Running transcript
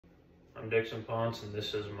I'm Dixon Ponce, and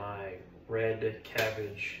this is my red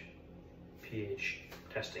cabbage pH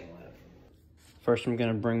testing lab. First, I'm going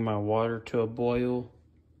to bring my water to a boil,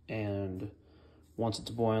 and once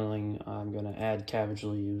it's boiling, I'm going to add cabbage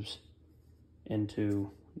leaves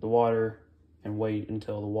into the water and wait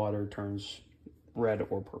until the water turns red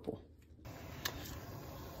or purple.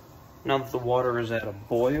 Now that the water is at a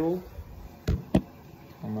boil,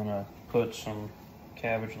 I'm going to put some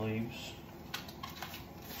cabbage leaves .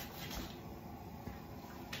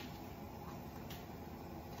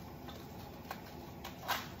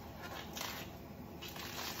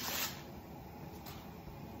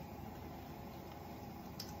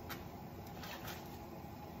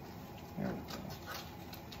 There we go.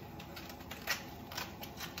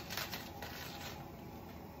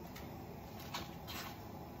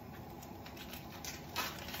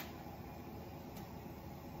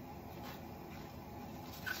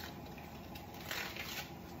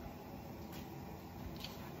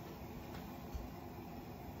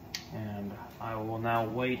 And I will now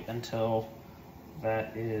wait until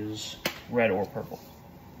that is red or purple.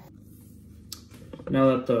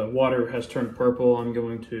 Now that the water has turned purple, I'm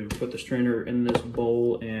going to put the strainer in this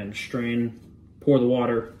bowl and pour the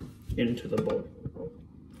water into the bowl.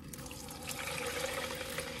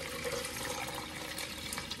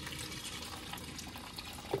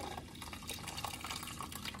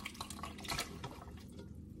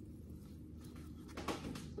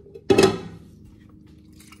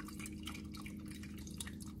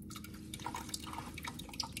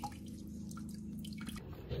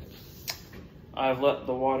 I've let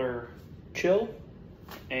the water chill,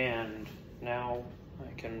 and now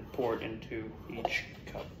I can pour it into each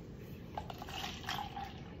cup.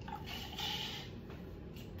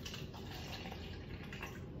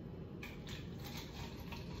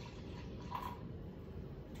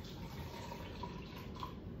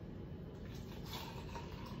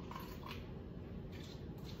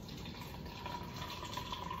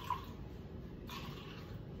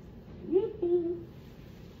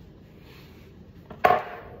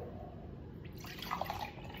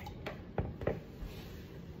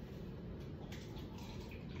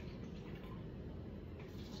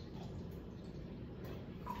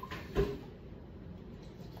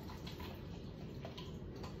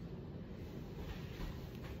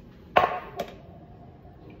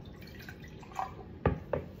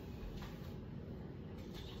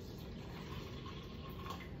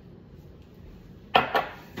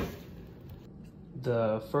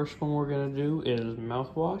 The first one we're going to do is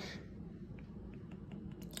mouthwash.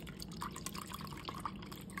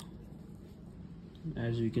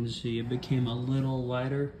 As you can see, it became a little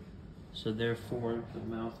lighter, so therefore the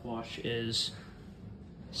mouthwash is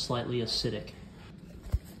slightly acidic.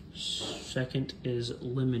 Second is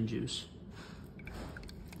lemon juice.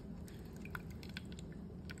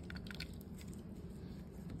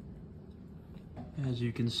 As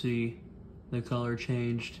you can see, the color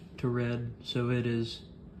changed to red, so it is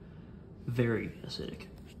very acidic.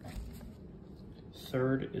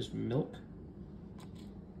 Third is milk.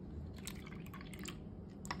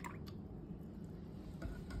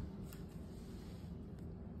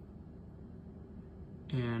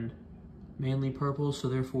 And mainly purple, so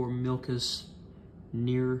therefore milk is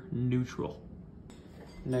near neutral.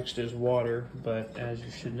 Next is water, but as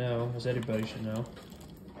you should know, as anybody should know,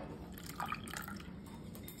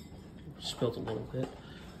 spilled a little bit,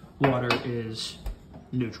 water is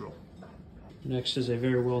neutral. Next is a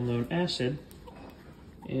very well-known acid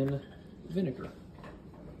in vinegar.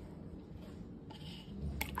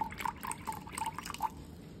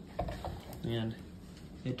 And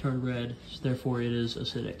it turned red, so therefore it is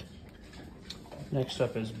acidic. Next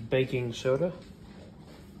up is baking soda.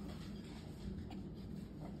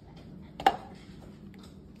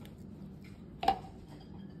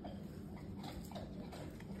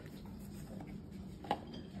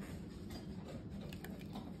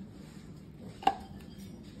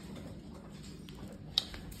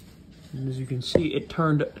 And as you can see, it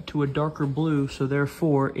turned to a darker blue, so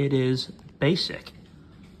therefore it is basic.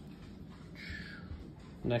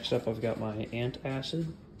 Next up, I've got my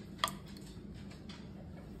antacid.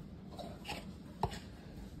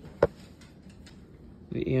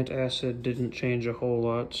 The antacid didn't change a whole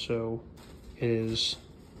lot, so it is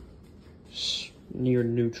near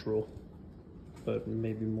neutral, but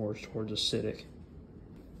maybe more towards acidic.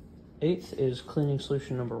 Eighth is cleaning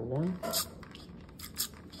solution number 1.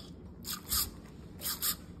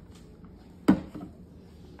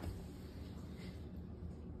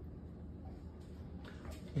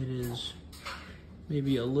 It is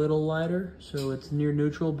maybe a little lighter, so it's near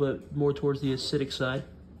neutral, but more towards the acidic side.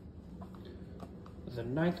 the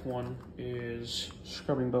 9th one is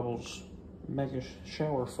Scrubbing Bubbles Mega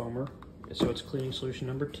Shower Foamer. So it's cleaning solution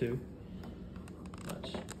number 2.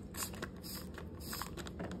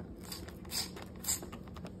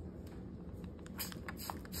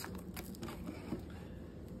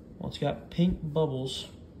 Well, it's got pink bubbles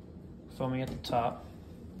foaming at the top.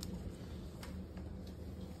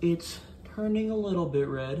 It's turning a little bit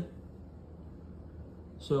red,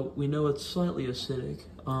 so we know it's slightly acidic.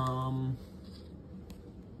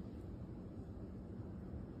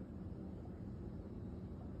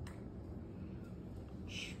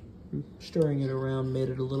 Stirring it around made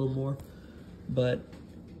it a little more, but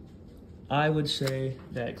I would say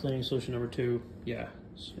that cleaning solution number 2, yeah,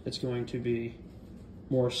 it's going to be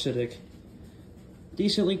more acidic.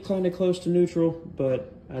 Decently kind of close to neutral,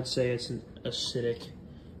 but I'd say it's an acidic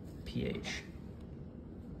pH.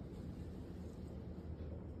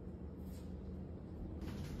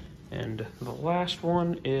 And the last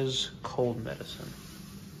one is cold medicine.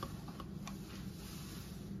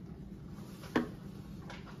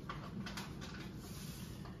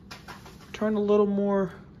 Turned a little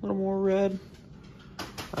more red.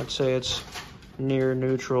 I'd say it's near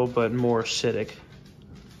neutral, but more acidic.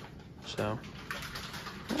 So,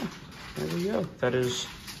 yeah, there we go. That is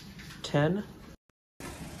 10.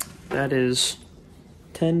 That is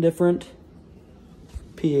 10 different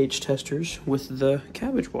pH testers with the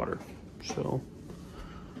cabbage water. So,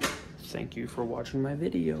 thank you for watching my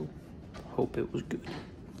video. Hope it was good.